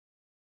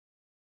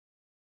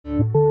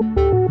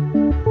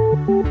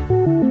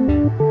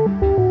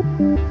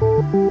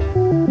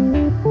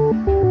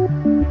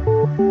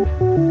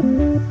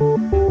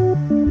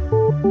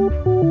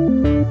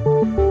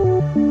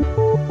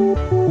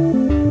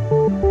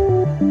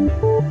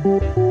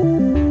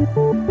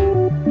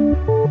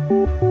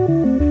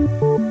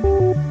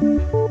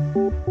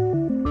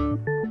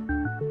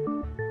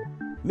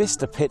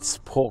Mr. Pitt's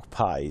pork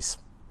pies.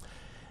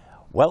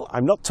 Well,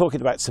 I'm not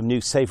talking about some new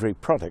savoury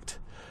product,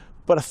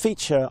 but a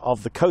feature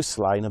of the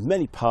coastline of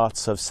many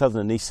parts of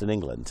southern and eastern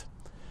England.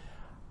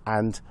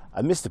 And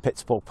a Mr.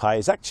 Pitt's pork pie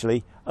is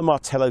actually a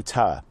Martello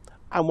tower,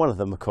 and one of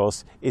them, of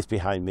course, is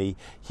behind me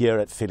here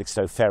at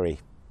Felixstowe Ferry.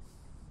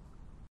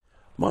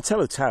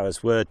 Martello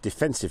towers were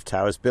defensive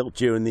towers built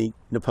during the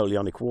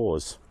Napoleonic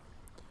Wars.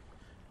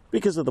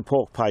 Because of the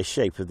pork pie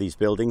shape of these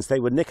buildings, they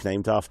were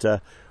nicknamed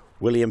after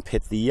William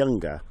Pitt the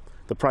Younger,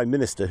 the Prime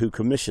Minister who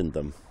commissioned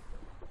them.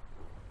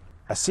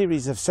 A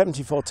series of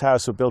 74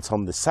 towers were built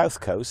on the south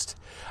coast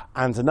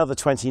and another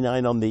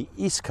 29 on the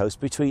east coast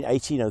between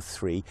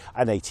 1803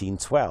 and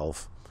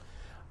 1812.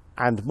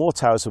 And more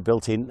towers were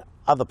built in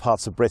other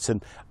parts of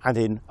Britain and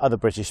in other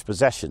British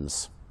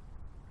possessions.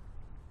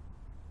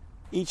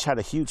 Each had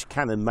a huge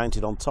cannon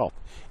mounted on top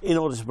in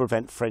order to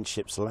prevent French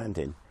ships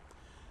landing.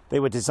 They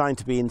were designed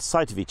to be in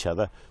sight of each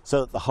other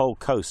so that the whole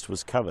coast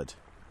was covered.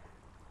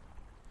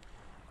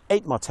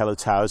 8 Martello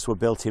towers were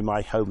built in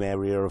my home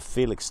area of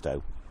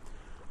Felixstowe.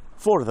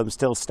 4 of them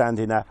still stand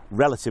in a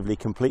relatively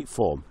complete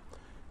form.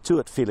 2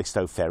 at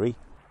Felixstowe Ferry,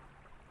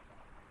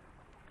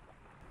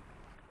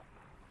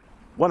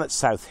 1 at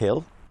South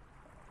Hill,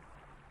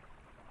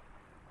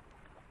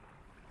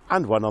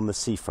 and 1 on the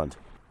seafront.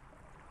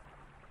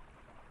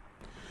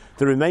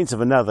 The remains of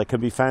another can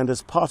be found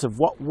as part of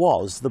what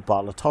was the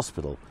Bartlett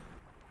Hospital.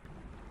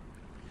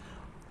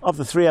 Of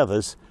the 3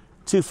 others,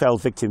 2 fell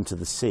victim to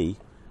the sea,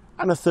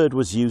 and a third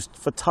was used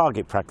for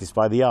target practice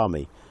by the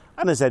army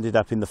and has ended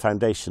up in the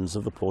foundations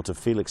of the port of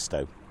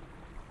Felixstowe.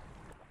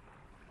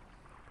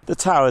 The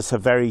towers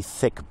have very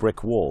thick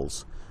brick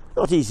walls,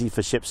 not easy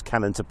for ships'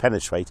 cannon to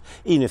penetrate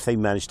even if they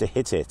managed to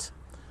hit it.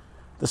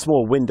 The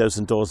small windows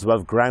and doors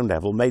above ground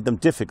level made them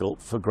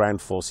difficult for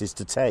ground forces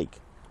to take.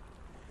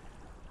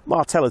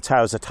 Martello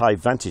towers at high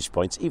vantage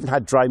points even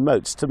had dry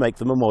moats to make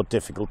them a more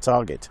difficult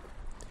target.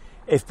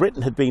 If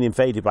Britain had been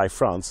invaded by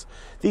France,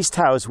 these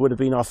towers would have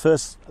been our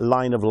first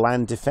line of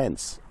land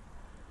defence.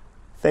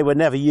 They were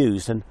never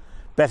used, and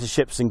better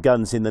ships and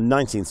guns in the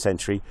 19th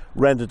century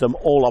rendered them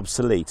all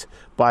obsolete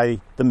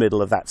by the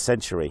middle of that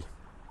century.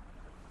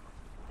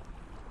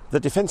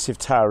 The defensive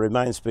tower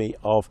reminds me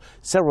of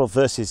several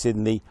verses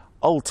in the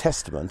Old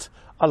Testament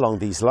along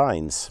these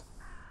lines.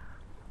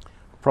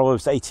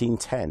 Proverbs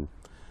 18:10.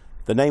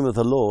 The name of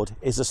the Lord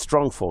is a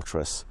strong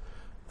fortress.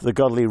 The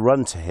godly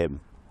run to him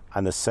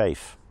and are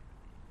safe.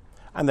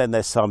 And then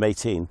there's Psalm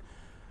 18.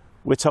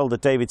 We're told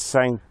that David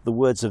sang the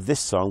words of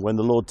this song when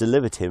the Lord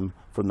delivered him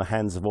from the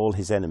hands of all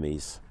his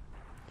enemies.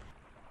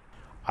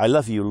 I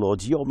love you,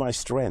 Lord, you're my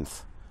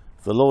strength.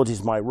 The Lord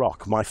is my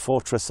rock, my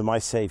fortress and my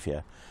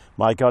saviour.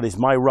 My God is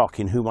my rock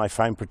in whom I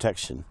find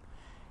protection.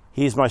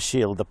 He is my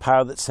shield, the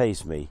power that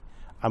saves me,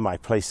 and my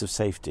place of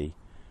safety.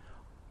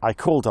 I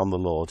called on the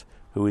Lord,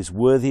 who is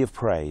worthy of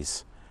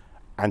praise,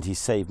 and he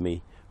saved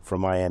me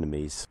from my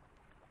enemies.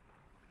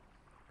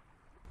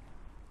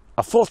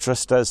 A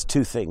fortress does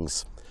 2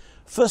 things.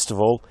 First of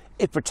all,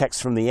 it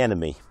protects from the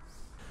enemy.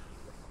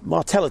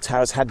 Martello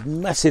towers had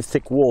massive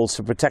thick walls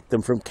to protect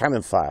them from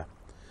cannon fire.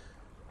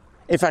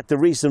 In fact, the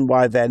reason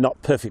why they're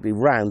not perfectly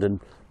round and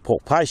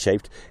pork pie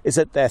shaped is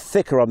that they're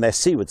thicker on their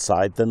seaward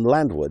side than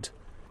landward.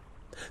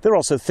 They're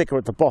also thicker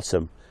at the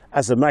bottom,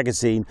 as the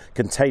magazine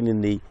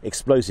containing the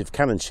explosive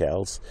cannon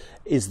shells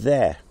is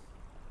there.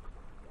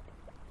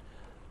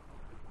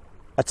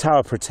 A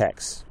tower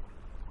protects.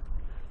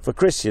 For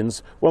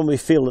Christians, when we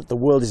feel that the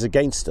world is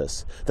against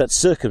us, that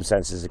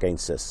circumstances are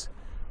against us,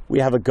 we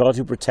have a God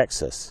who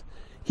protects us.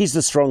 He's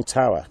the strong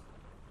tower.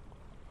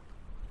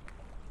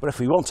 But if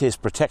we want his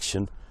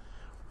protection,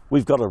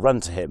 we've got to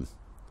run to him.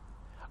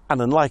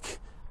 And unlike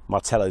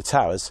Martello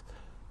towers,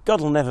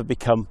 God will never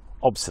become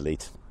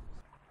obsolete.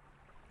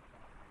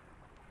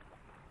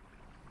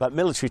 But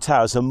military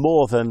towers are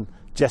more than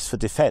just for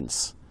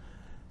defence.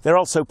 They're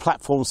also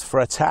platforms for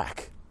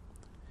attack.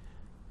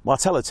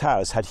 Martello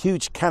towers had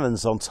huge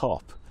cannons on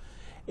top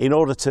in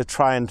order to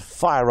try and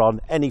fire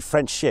on any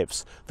French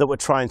ships that were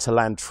trying to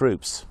land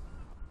troops.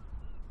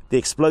 The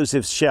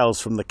explosive shells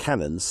from the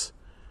cannons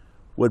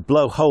would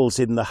blow holes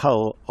in the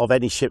hull of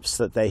any ships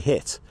that they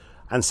hit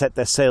and set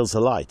their sails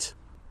alight.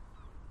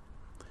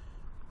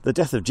 The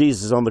death of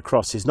Jesus on the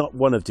cross is not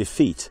one of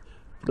defeat,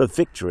 but of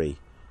victory,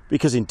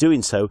 because in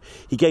doing so,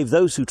 he gave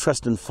those who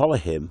trust and follow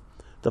him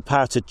the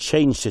power to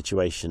change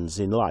situations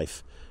in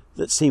life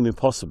that seem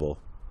impossible.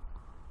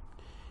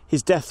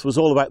 His death was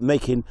all about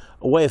making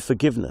a way of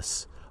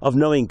forgiveness, of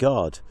knowing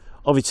God,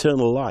 of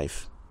eternal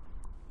life.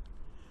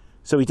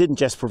 So he didn't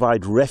just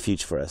provide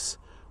refuge for us,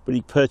 but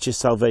he purchased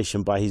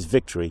salvation by his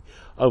victory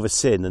over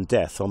sin and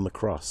death on the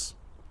cross.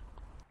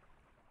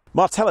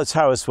 Martello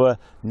towers were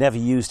never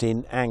used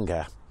in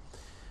anger.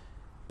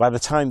 By the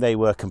time they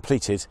were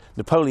completed,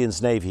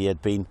 Napoleon's navy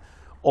had been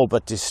all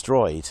but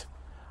destroyed.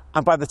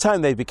 And by the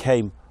time they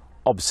became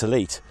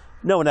obsolete,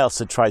 no one else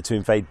had tried to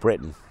invade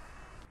Britain.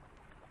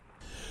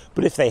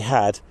 But if they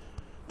had,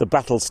 the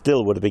battle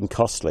still would have been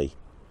costly.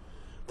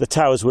 The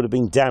towers would have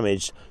been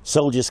damaged,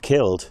 soldiers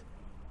killed.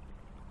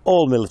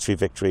 All military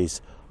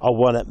victories are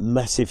won at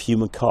massive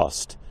human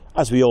cost,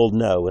 as we all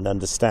know and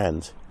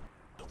understand.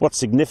 What's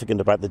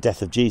significant about the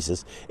death of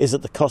Jesus is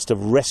that the cost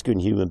of rescuing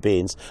human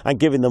beings and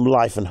giving them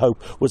life and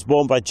hope was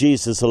borne by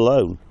Jesus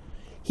alone.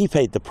 He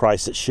paid the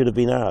price that should have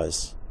been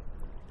ours.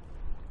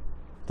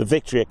 The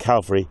victory at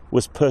Calvary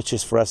was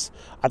purchased for us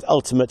at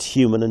ultimate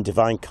human and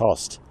divine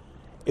cost.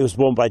 It was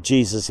borne by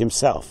Jesus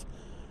himself,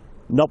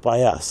 not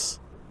by us,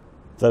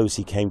 those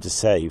he came to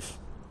save.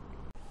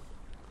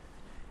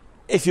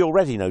 If you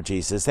already know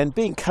Jesus, then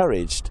be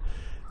encouraged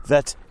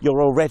that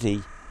you're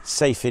already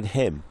safe in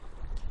him.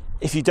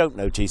 If you don't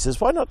know Jesus,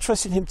 why not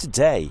trust in him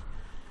today?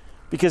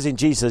 Because in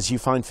Jesus you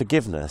find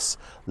forgiveness,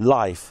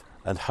 life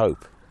and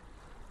hope.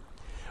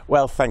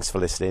 Well, thanks for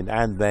listening,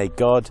 and may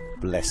God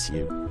bless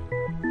you.